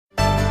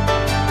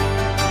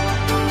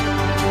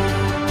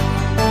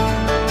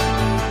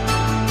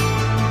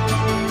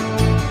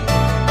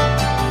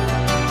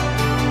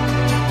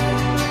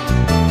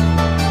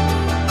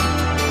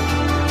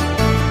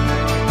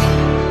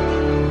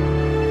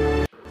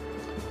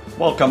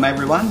Welcome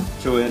everyone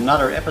to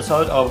another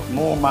episode of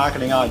More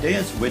Marketing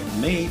Ideas with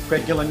me,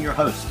 Fred Gillen, your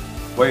host,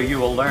 where you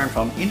will learn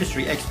from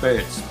industry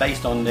experts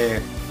based on their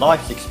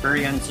life's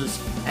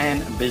experiences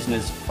and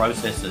business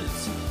processes.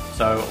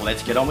 So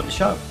let's get on with the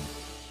show.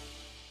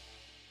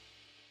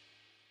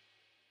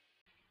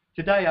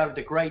 Today I have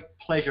the great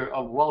pleasure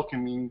of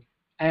welcoming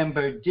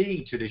Amber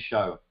D to the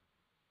show.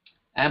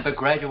 Amber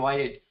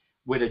graduated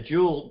with a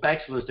dual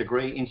bachelor's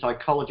degree in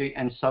psychology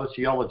and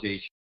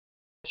sociology.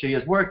 She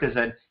has worked as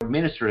an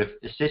administrative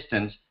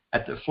assistant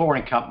at the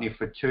flooring company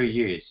for 2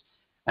 years.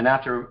 And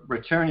after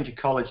returning to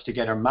college to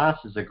get her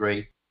master's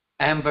degree,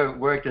 Amber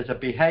worked as a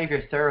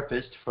behavior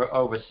therapist for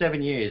over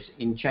 7 years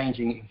in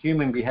changing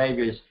human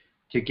behaviors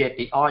to get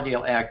the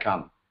ideal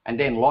outcome, and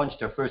then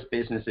launched her first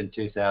business in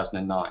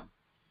 2009.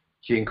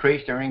 She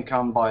increased her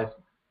income by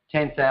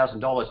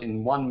 $10,000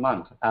 in 1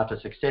 month after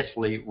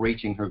successfully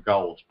reaching her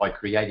goals by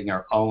creating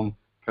her own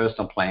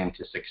personal plan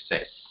to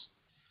success.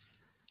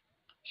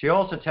 She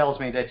also tells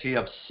me that she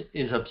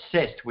is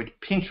obsessed with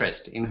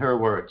Pinterest, in her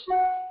words.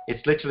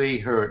 It's literally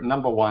her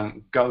number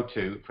one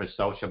go-to for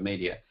social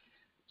media.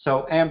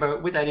 So Amber,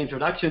 with that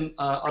introduction,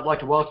 I'd like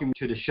to welcome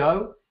you to the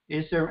show.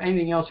 Is there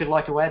anything else you'd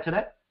like to add to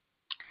that?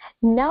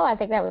 No, I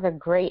think that was a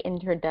great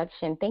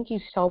introduction. Thank you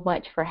so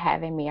much for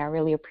having me. I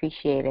really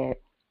appreciate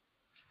it.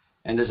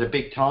 And there's a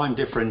big time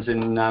difference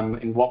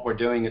in what we're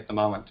doing at the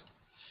moment.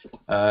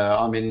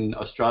 I'm in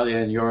Australia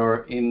and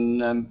you're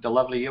in the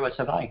lovely US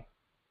of A.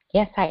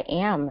 Yes, I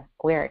am,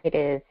 where it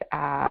is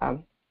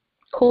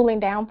cooling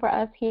down for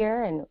us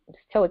here, and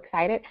so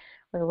excited.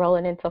 We're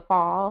rolling into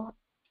fall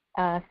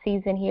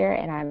season here,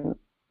 and I'm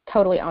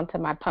totally onto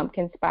my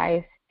pumpkin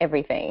spice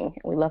everything.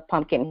 We love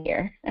pumpkin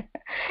here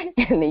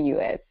in the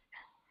U.S.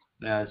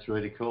 That's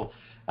really cool.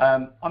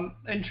 I'm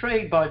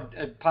intrigued by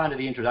part of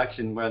the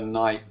introduction when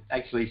I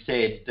actually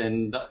said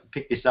and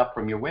picked this up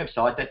from your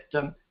website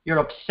that you're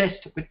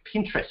obsessed with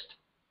Pinterest.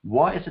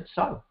 Why is it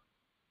so?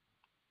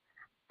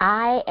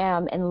 I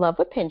am in love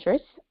with Pinterest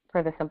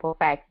for the simple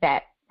fact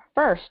that,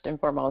 first and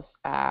foremost,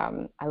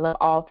 I love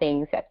all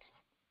things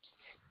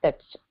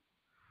that's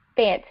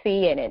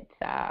fancy and it's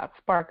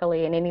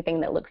sparkly and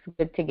anything that looks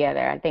good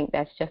together. I think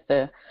that's just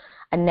a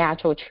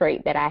natural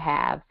trait that I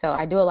have. So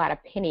I do a lot of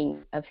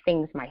pinning of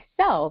things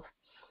myself,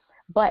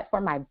 but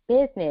for my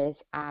business,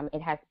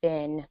 it has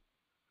been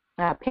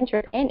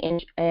Pinterest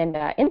and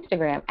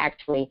Instagram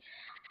actually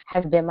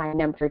has been my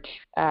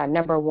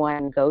number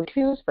one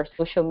go-tos for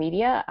social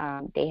media.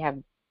 They have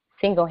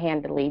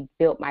single-handedly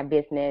built my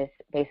business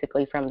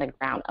basically from the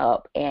ground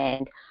up.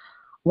 And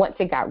once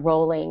it got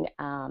rolling,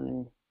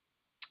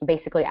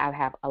 basically I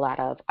have a lot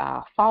of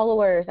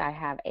followers. I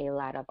have a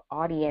lot of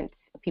audience,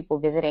 people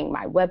visiting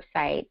my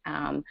website.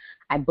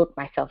 I book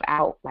myself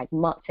out like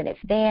months in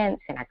advance,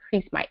 and I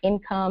increase my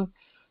income.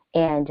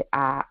 And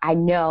I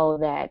know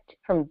that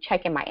from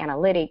checking my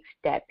analytics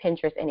that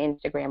Pinterest and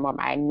Instagram are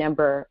my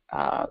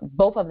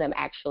both of them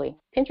actually.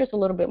 Pinterest a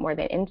little bit more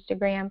than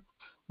Instagram,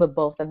 but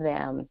both of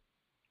them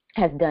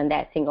has done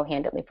that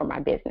single-handedly for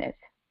my business.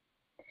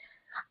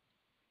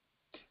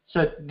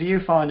 So do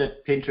you find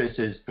that Pinterest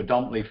is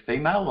predominantly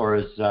female, or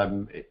is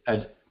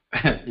the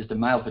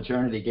male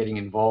fraternity getting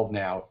involved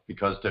now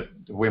because the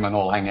women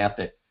all hang out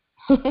there?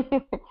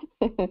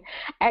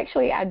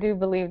 Actually, I do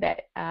believe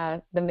that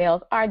the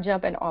males are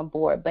jumping on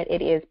board, but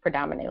it is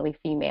predominantly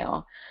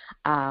female.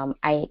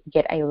 I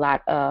get a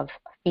lot of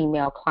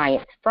female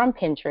clients from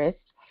Pinterest.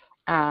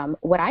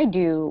 What I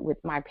do with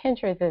my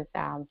Pinterest is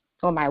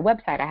on my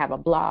website, I have a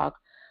blog.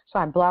 So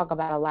I blog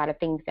about a lot of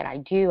things that I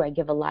do. I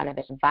give a lot of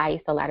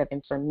advice, a lot of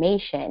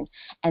information,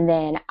 and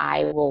then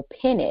I will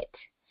pin it.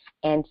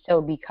 And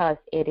so because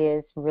it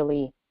is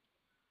really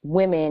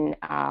women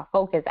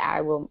focused, I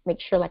will make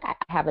sure like I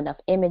have enough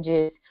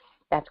images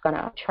that's going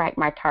to attract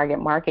my target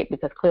market,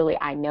 because clearly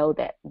I know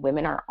that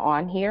women are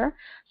on here.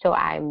 So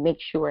I make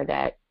sure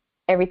that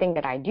everything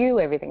that I do,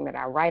 everything that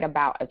I write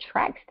about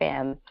attracts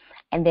them.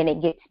 And then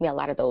it gets me a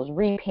lot of those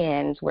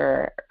repins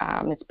where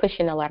it's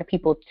pushing a lot of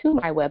people to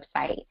my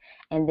website,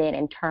 and then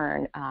in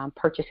turn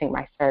purchasing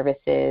my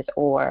services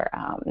or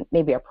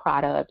maybe a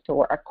product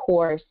or a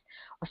course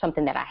or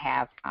something that I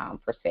have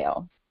for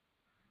sale.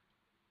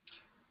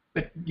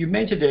 But you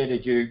mentioned there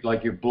that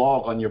you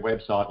blog on your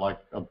website like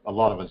a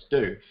lot of us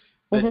do.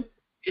 But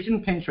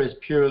isn't Pinterest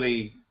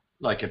purely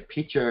like a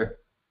picture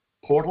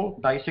portal,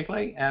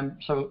 basically?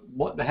 So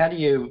how do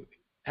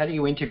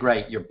you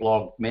integrate your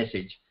blog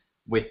message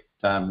with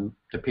the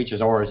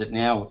pictures, or is it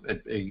now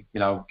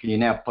can you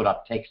now put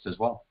up text as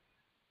well?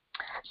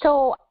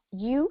 So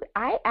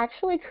I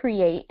actually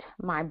create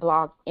my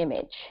blog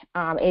image.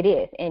 It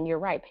is, and you're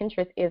right,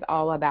 Pinterest is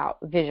all about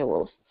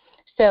visuals.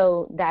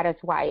 So that is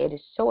why it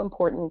is so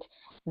important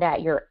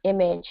that your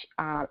image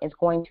is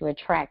going to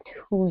attract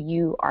who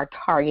you are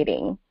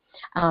targeting.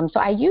 So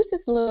I use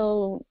this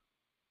little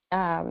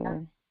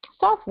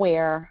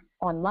software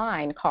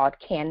online called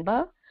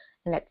Canva,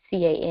 and that's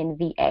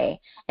Canva,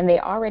 and they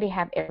already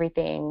have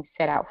everything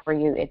set out for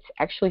you. It's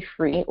actually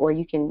free, or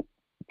you can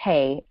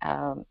pay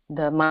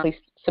the monthly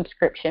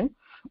subscription.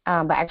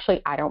 But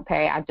actually, I don't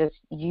pay. I just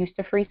use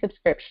the free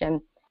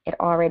subscription. It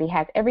already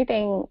has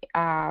everything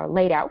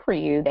laid out for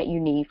you that you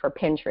need for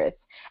Pinterest,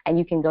 and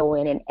you can go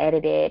in and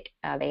edit it.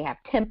 They have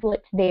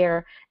templates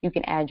there. You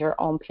can add your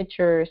own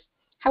pictures,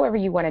 however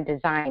you want to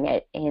design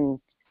it, and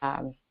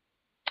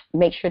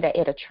make sure that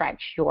it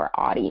attracts your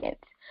audience.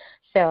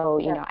 So,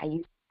 I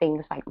use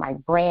things like my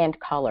brand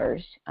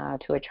colors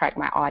to attract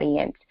my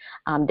audience,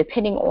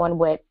 depending on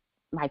what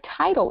my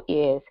title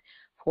is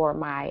for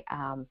my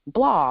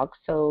blog.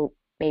 So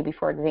maybe,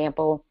 for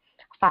example,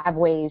 5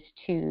 ways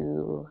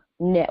to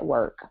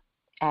network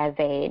as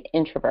an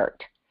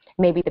introvert.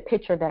 Maybe the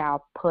picture that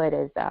I'll put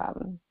is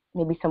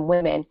maybe some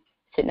women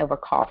sitting over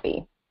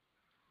coffee,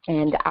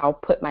 and I'll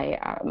put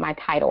my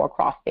title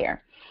across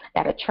there.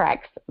 That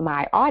attracts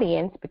my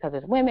audience because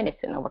it's women, it's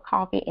sitting over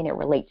coffee, and it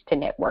relates to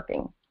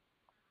networking.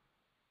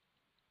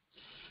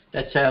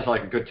 That sounds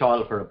like a good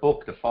title for a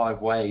book, The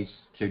 5 Ways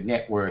to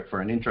Network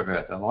for an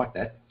Introvert. I like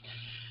that.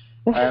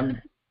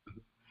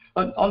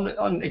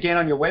 Again,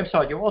 on your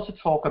website, you also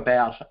talk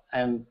about,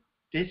 and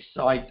this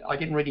I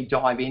didn't really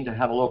dive in to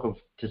have a look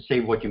to see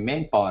what you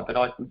meant by it,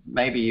 but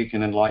maybe you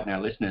can enlighten our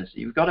listeners.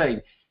 You've got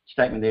a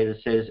statement there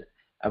that says,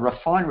 a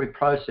refinery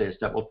process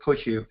that will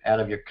push you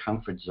out of your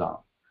comfort zone.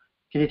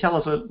 Can you tell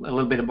us a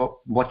little bit about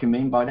what you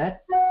mean by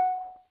that?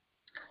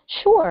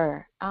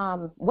 Sure.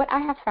 What I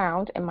have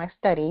found in my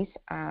studies,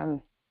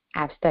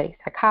 I've studied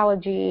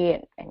psychology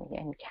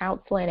and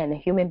counseling and the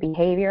human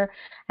behavior,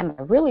 and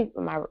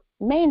my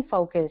main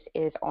focus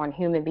is on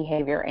human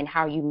behavior and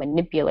how you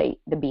manipulate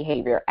the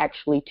behavior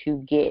actually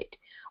to get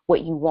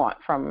what you want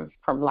from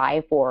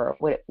life, or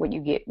what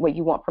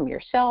you want from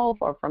yourself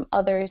or from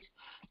others.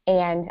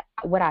 And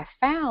what I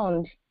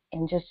found,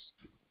 and just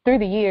through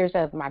the years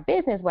of my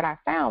business, what I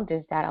found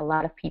is that a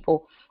lot of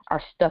people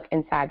are stuck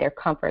inside their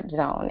comfort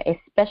zone,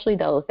 especially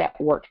those that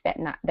work that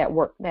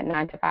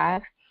 9 to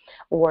 5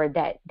 or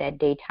that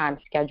daytime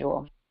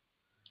schedule.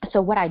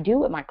 So what I do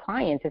with my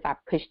clients is I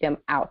push them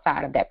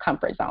outside of that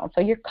comfort zone.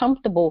 So you're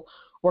comfortable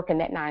working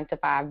that 9 to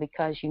 5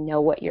 because you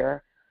know what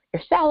your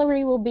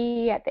salary will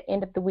be at the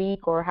end of the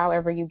week, or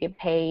however you get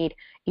paid.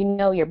 You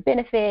know your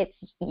benefits.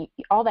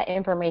 All that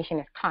information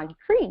is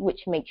concrete,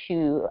 which makes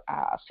you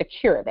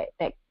secure.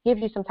 That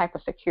gives you some type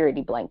of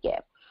security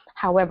blanket.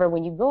 However,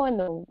 when you go in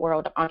the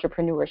world of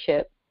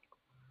entrepreneurship,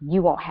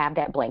 you won't have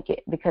that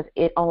blanket because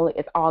it's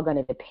all going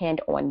to depend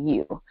on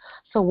you.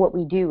 So what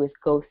we do is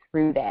go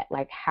through that.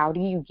 Like, how do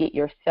you get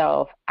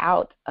yourself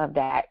out of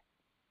that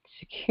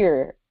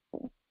secure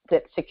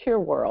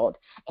world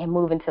and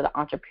move into the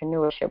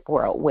entrepreneurship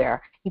world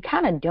where you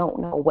kind of don't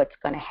know what's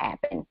going to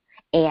happen,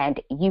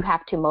 and you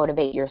have to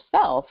motivate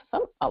yourself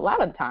a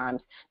lot of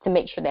times to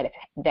make sure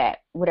that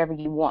whatever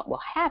you want will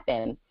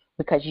happen,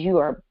 because you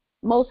are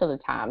most of the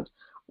times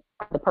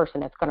the person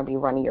that's going to be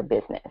running your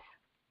business.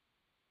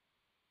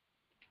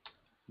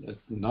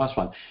 Nice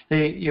one.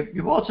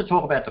 You also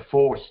talk about the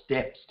 4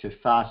 steps to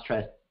fast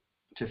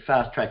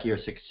track your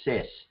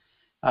success.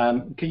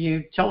 Can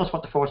you tell us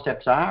what the 4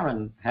 steps are,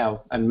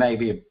 and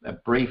maybe a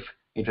brief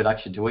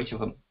introduction to each of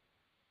them?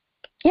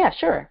 Yeah,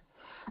 sure.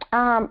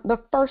 The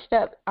first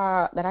step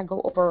that I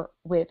go over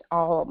with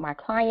all my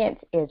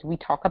clients is we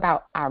talk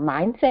about our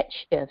mindset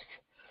shifts,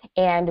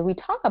 and we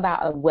talk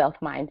about a wealth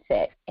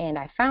mindset. And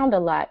I found a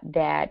lot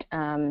that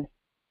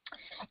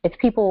if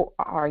people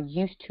are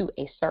used to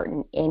a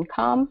certain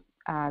income,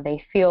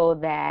 they feel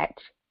that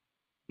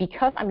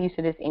because I'm used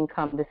to this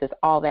income, this is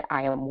all that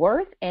I am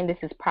worth, and this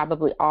is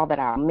probably all that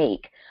I'll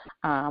make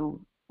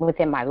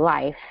within my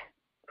life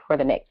for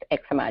the next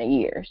X amount of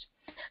years.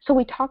 So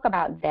we talk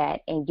about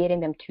that and getting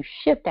them to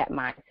shift that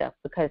mindset,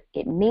 because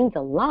it means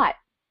a lot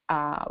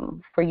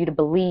for you to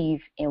believe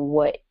in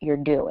what you're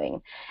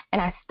doing.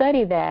 And I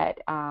study that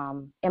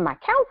in my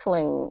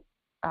counseling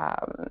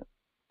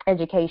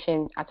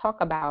education. I talk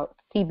about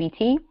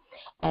CBT,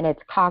 and it's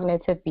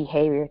cognitive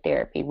behavior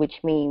therapy, which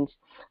means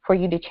for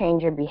you to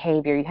change your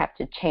behavior, you have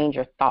to change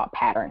your thought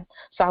pattern.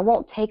 So I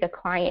won't take a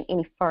client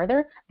any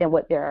further than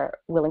what they're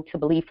willing to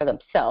believe for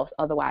themselves.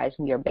 Otherwise,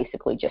 we are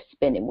basically just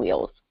spinning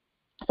wheels.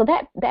 So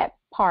that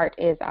part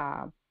is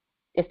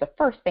the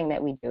first thing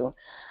that we do.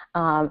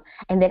 And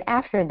then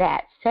after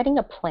that, setting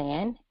a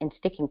plan and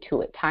sticking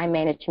to it. Time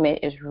management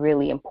is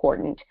really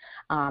important.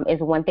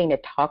 It's one thing to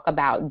talk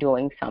about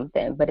doing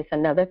something, but it's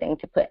another thing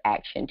to put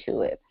action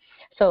to it.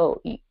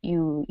 So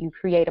you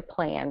create a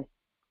plan,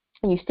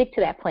 and you stick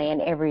to that plan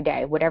every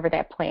day. Whatever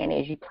that plan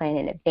is, you plan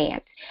in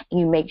advance, and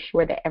you make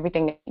sure that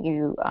everything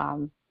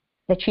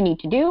that you need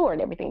to do, or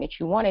everything that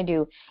you want to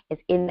do, is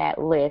in that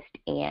list,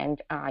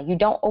 and you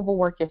don't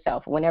overwork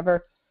yourself.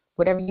 Whatever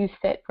you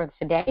set for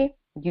today,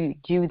 you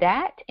do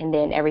that, and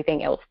then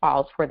everything else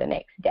falls for the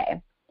next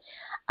day.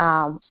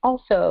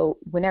 Also,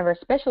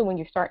 especially when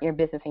you're starting your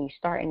business and you're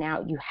starting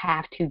out, you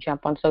have to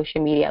jump on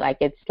social media.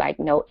 It's like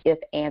no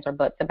ifs, ands, or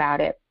buts about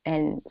it.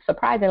 And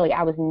surprisingly,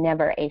 I was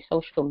never a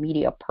social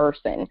media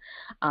person.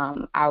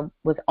 I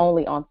was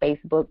only on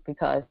Facebook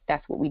because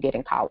that's what we did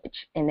in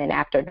college. And then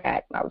after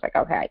that, I was like,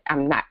 okay,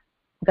 I'm not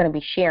going to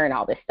be sharing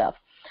all this stuff.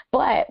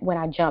 But when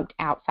I jumped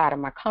outside of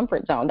my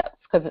comfort zone, that's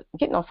because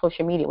getting on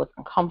social media was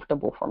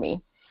uncomfortable for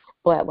me.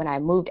 But when I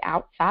moved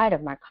outside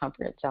of my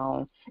comfort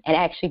zone and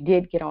actually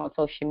did get on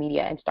social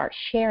media and start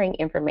sharing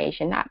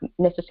information, not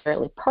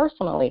necessarily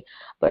personally,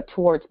 but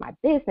towards my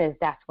business,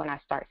 that's when I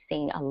start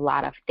seeing a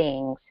lot of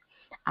things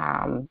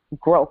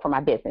grow for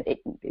my business. It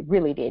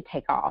really did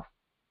take off.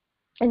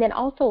 And then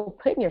also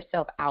putting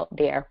yourself out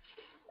there.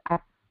 I've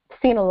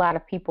seen a lot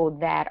of people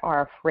that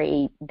are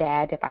afraid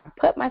that if I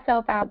put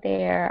myself out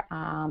there,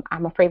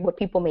 I'm afraid what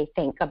people may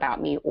think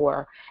about me,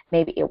 or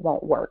maybe it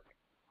won't work.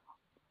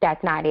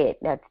 That's not it.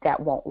 That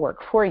won't work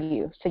for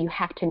you. So you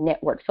have to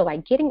network. So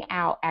like getting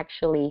out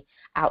actually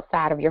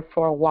outside of your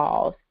four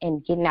walls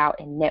and getting out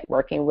and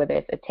networking, whether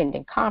it's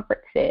attending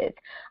conferences,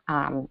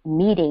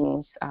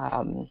 meetings,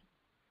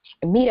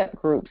 meetup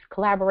groups,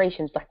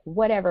 collaborations, like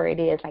whatever it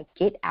is, like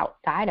get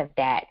outside of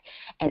that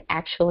and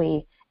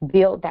actually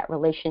build that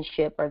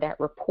relationship or that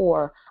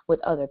rapport with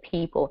other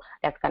people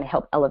that's going to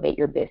help elevate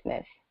your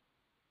business.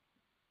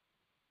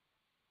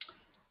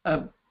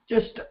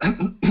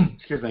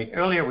 Excuse me,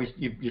 earlier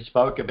you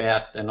spoke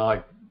about, and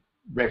I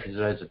referenced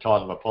it as the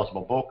title of a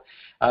possible book,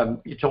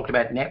 you talked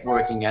about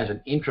networking as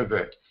an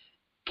introvert.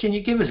 Can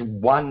you give us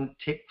one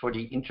tip for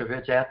the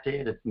introverts out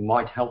there that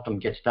might help them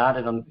get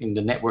started in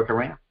the network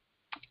arena?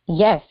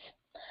 Yes.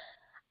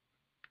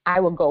 I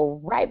will go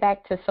right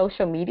back to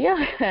social media.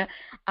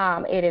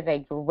 It is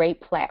a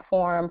great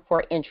platform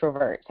for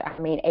introverts. I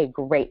mean, a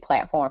great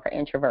platform for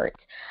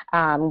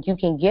introverts. You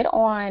can get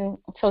on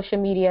social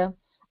media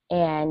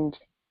and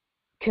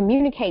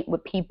communicate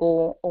with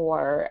people,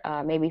 or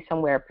maybe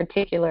somewhere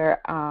particular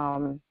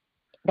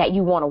that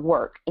you want to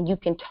work, and you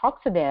can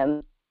talk to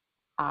them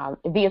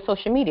via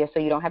social media, so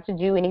you don't have to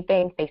do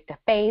anything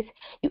face-to-face.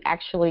 You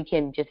actually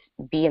can just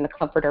be in the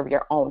comfort of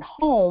your own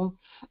home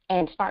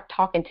and start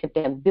talking to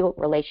them, build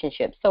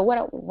relationships. So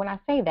when I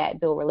say that,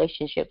 build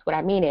relationships, what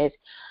I mean is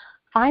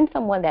find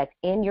someone that's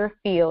in your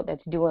field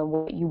that's doing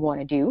what you want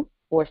to do,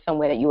 or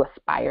somewhere that you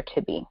aspire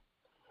to be.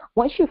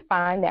 Once you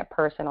find that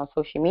person on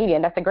social media,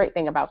 and that's a great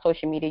thing about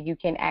social media, you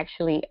can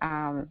actually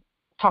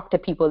talk to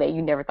people that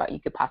you never thought you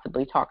could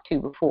possibly talk to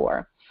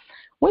before.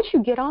 Once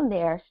you get on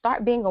there,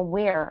 start being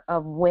aware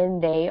of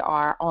when they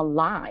are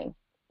online.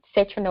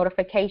 Set your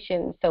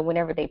notifications so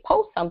whenever they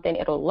post something,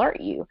 it'll alert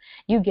you.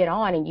 You get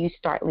on and you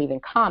start leaving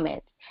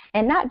comments,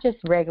 and not just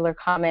regular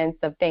comments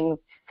of things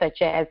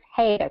such as,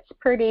 hey, that's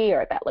pretty,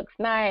 or that looks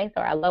nice,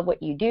 or I love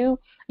what you do.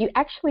 You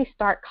actually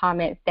start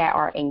comments that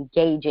are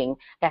engaging,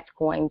 that's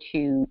going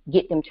to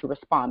get them to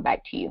respond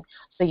back to you.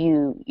 So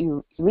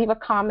you leave a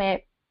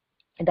comment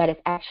that is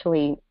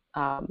actually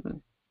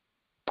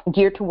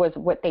geared towards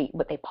what they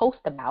post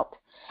about,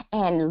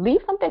 and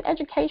leave something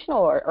educational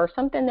or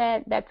something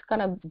that's going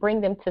to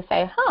bring them to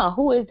say,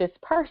 who is this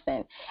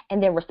person,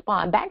 and then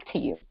respond back to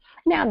you.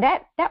 Now,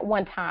 that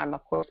one time,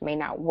 of course, may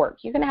not work.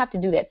 You're going to have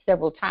to do that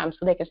several times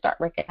so they can start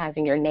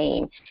recognizing your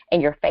name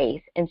and your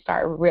face and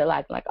start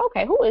realizing, like,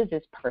 okay, who is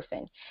this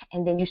person?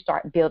 And then you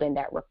start building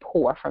that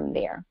rapport from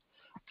there.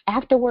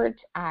 Afterwards,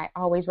 I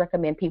always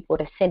recommend people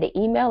to send an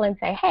email and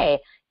say, hey,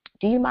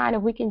 do you mind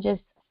if we can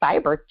just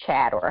cyber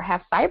chat or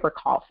have cyber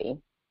coffee?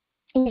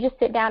 And you just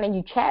sit down and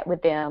you chat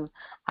with them,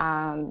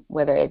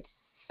 whether it's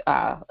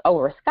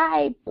over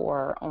Skype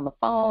or on the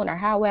phone or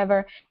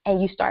however,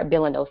 and you start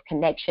building those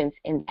connections,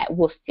 and that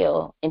will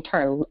still in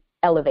turn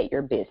elevate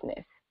your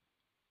business.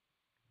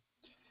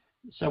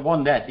 So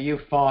on that, do you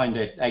find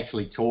that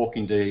actually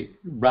talking to,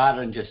 rather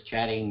than just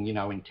chatting,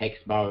 in text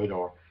mode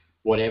or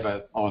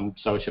whatever on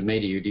social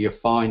media, do you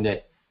find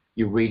that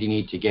you really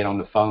need to get on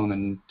the phone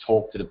and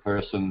talk to the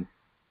person,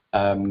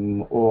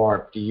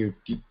 or do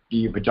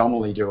you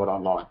predominantly do it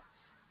online?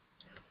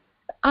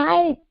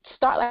 I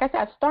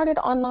started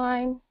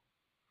online,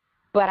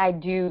 but I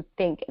do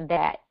think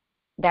that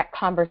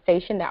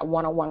conversation, that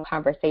one-on-one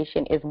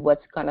conversation, is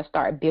what's going to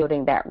start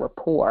building that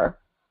rapport,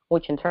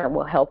 which in turn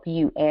will help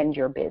you and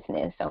your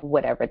business, or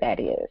whatever that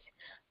is.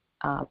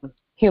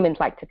 Humans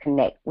like to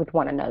connect with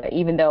one another.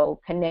 Even though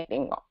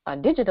connecting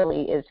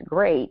digitally is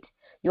great,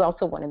 you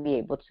also want to be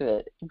able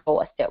to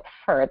go a step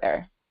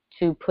further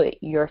to put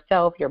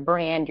yourself, your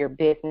brand, your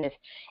business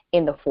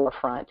in the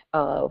forefront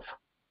of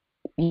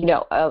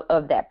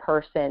that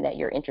person that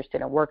you're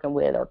interested in working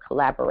with or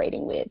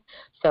collaborating with.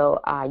 So,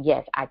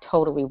 yes, I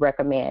totally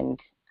recommend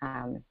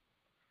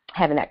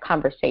having that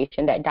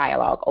conversation, that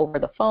dialogue over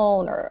the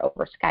phone or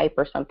over Skype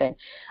or something,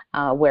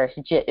 where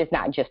it's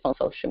not just on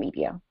social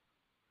media.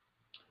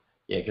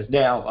 Yeah, because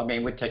now,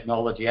 with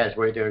technology, as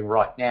we're doing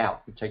right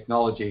now, with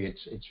technology,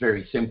 it's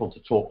very simple to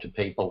talk to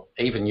people,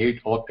 even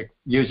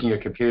using your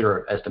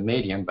computer as the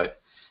medium,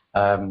 but,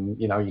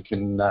 you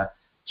can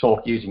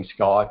talk using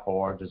Skype,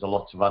 or there's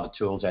lots of other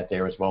tools out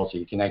there as well, so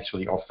you can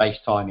actually, or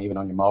FaceTime even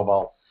on your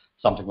mobile,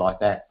 something like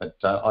that. But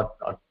I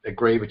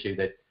agree with you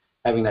that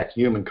having that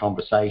human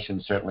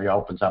conversation certainly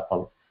opens up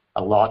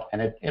a lot,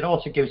 and it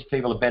also gives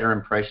people a better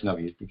impression of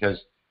you,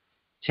 because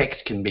text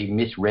can be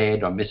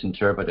misread or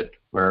misinterpreted,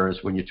 whereas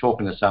when you're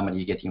talking to somebody,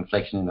 you get the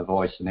inflection in the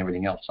voice and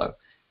everything else.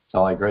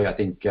 So I agree. I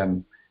think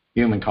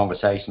human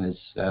conversation is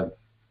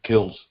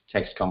kills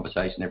text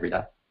conversation every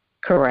day.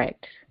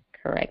 Correct.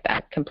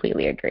 I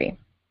completely agree.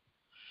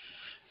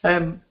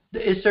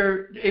 Is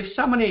there, if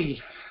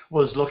somebody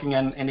was looking,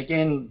 and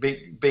again,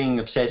 being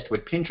obsessed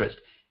with Pinterest,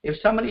 if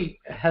somebody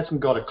hasn't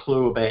got a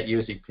clue about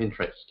using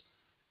Pinterest,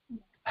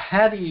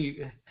 how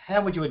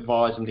would you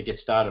advise them to get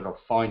started or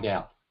find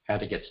out how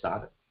to get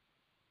started?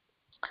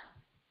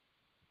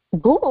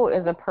 Google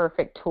is a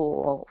perfect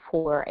tool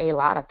for a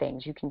lot of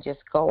things. You can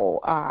just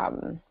go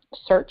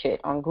search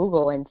it on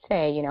Google and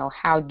say,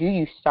 how do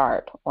you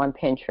start on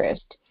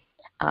Pinterest?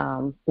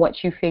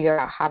 Once you figure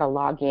out how to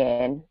log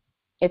in,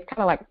 it's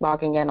kind of like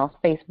logging in on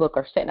Facebook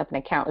or setting up an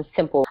account. It's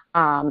simple.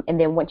 And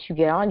then once you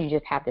get on, you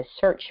just have the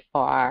search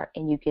bar,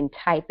 and you can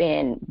type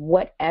in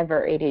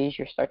whatever it is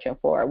you're searching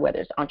for, whether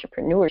it's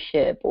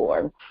entrepreneurship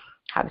or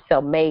how to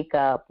sell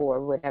makeup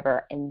or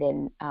whatever, and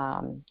then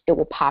it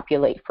will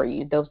populate for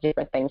you. Those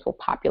different things will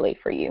populate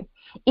for you.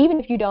 Even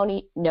if you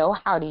don't know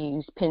how to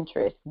use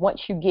Pinterest,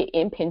 once you get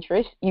in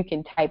Pinterest, you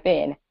can type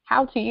in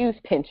how to use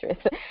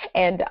Pinterest,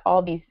 and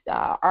all these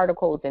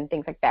articles and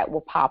things like that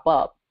will pop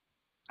up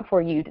for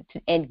you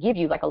and give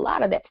you like a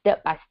lot of that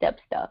step-by-step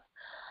stuff.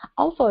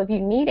 Also, if you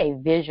need a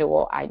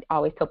visual, I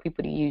always tell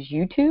people to use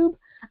YouTube.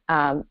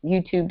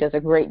 YouTube does a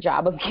great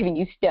job of giving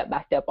you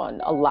step-by-step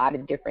on a lot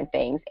of different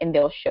things, and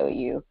they'll show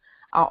you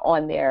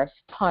on there. There's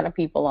a ton of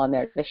people on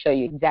there that show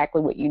you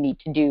exactly what you need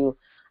to do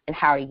and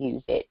how to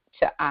use it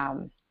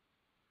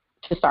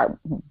to start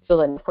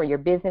building for your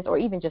business, or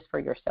even just for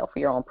yourself, for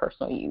your own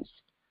personal use.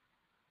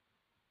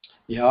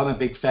 Yeah, I'm a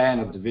big fan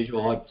of the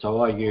visual,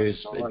 so I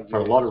use, for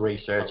a lot of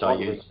research, I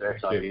use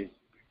YouTube.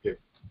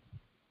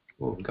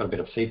 Oh, we've got a bit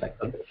of feedback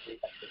there.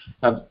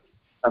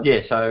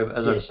 Yeah, so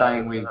as I was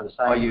saying,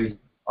 I use.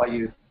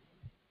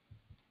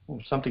 Oh,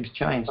 something's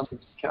changed.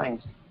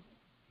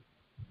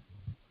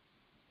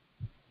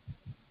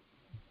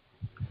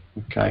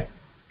 Okay.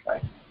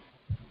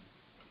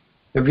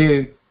 Have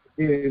you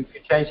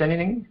changed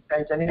anything?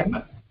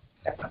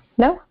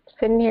 No,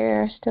 sitting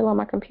here still on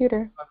my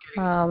computer.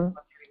 I'm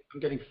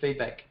getting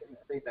feedback.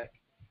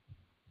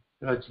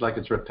 It's like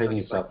it's repeating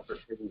itself.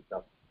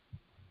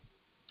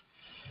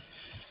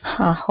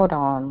 Hold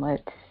on,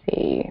 let's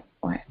see.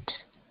 What?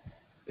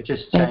 It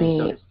just changed.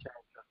 Maybe.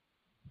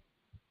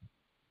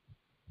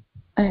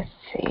 Let's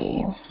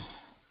see.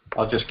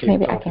 I'll just keep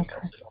Maybe talking.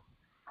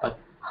 I can.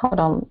 Hold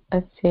on.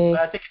 Let's see.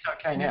 I think it's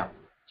okay now.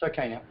 It's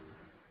okay now.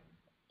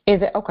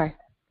 Is it okay?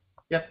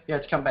 Yep. Yeah,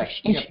 it's come back.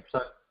 Yep.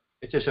 So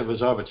it just, it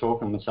was over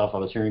talking myself. I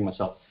was hearing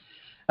myself.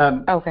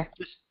 Okay.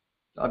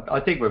 I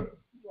think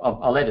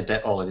I'll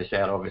edit all of this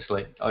out.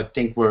 Obviously, I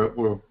think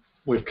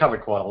we've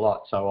covered quite a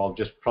lot. So I'll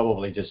just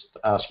probably just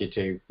ask you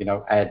to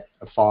add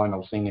a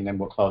final thing, and then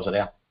we'll close it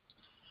out.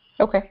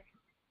 Okay.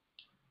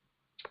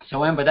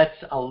 So Amber, that's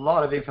a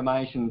lot of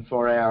information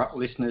for our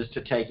listeners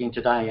to take in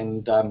today,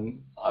 and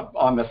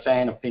I'm a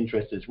fan of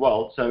Pinterest as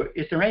well. So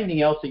is there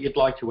anything else that you'd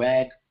like to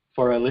add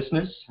for our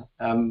listeners,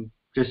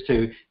 just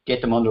to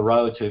get them on the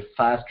road to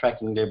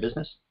fast-tracking their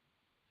business?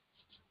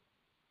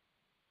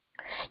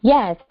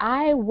 Yes,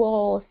 I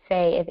will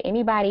say if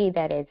anybody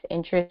that is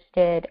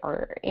interested,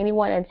 or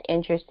anyone that's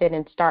interested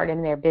in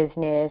starting their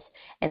business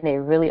and they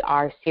really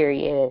are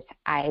serious,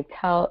 I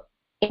tell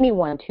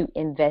anyone to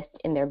invest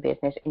in their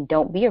business, and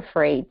don't be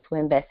afraid to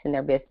invest in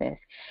their business.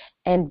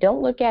 And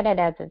don't look at it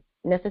as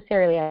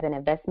necessarily as an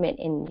investment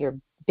in your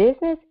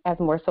business, as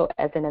more so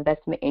as an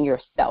investment in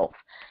yourself.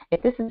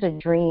 If this is a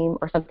dream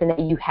or something that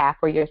you have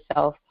for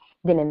yourself,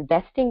 then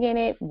investing in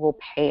it will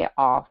pay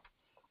off.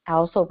 I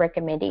also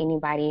recommend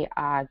anybody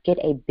get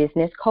a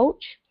business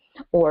coach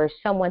or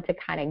someone to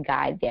kind of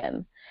guide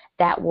them.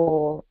 That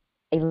will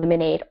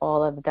eliminate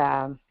all of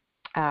the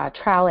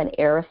trial and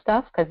error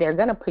stuff, because they're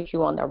going to put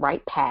you on the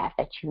right path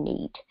that you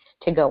need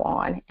to go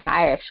on.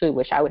 I actually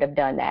wish I would have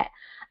done that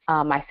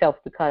myself,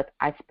 because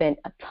I spent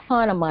a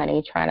ton of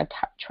money trying to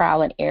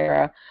trial and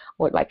error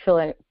with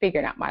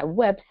figuring out my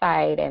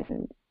website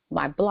and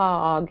my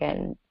blog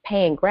and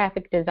paying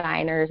graphic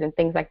designers and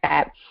things like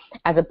that,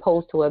 as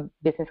opposed to a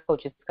business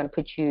coach is going to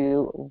put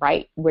you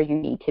right where you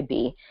need to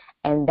be.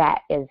 And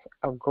that is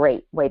a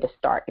great way to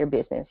start your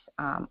business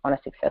on a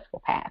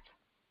successful path.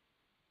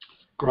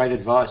 Great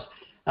advice.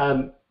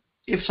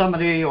 If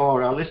somebody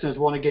or our listeners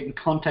want to get in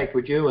contact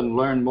with you and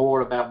learn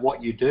more about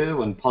what you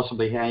do and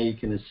possibly how you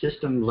can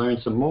assist them learn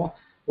some more,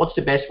 what's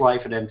the best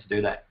way for them to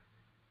do that?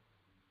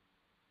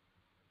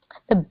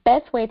 The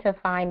best way to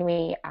find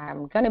me,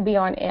 I'm going to be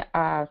on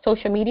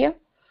social media.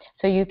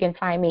 So you can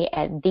find me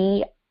at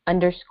 _Amber_D,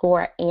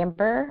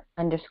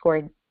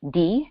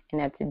 and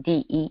that's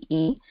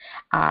DEE,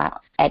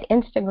 at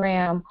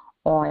Instagram,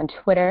 on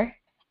Twitter.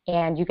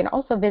 And you can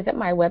also visit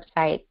my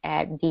website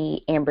at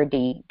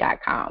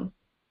theamberd.com.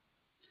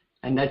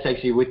 And that's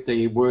actually with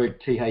the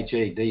word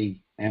THE,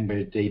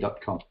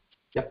 theamberd.com.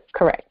 Yep.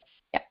 Correct.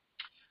 Yep.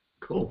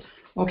 Cool.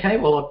 Okay,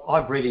 well,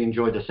 I've really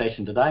enjoyed the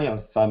session today.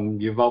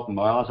 You've opened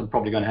my eyes. I'm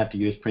probably going to have to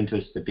use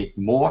Pinterest a bit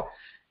more.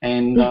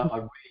 And I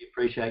really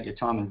appreciate your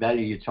time and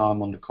value your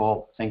time on the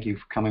call. Thank you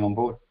for coming on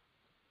board.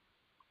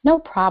 No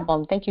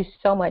problem. Thank you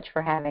so much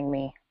for having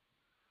me.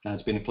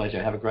 It's been a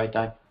pleasure. Have a great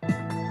day.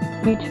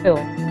 You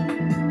too.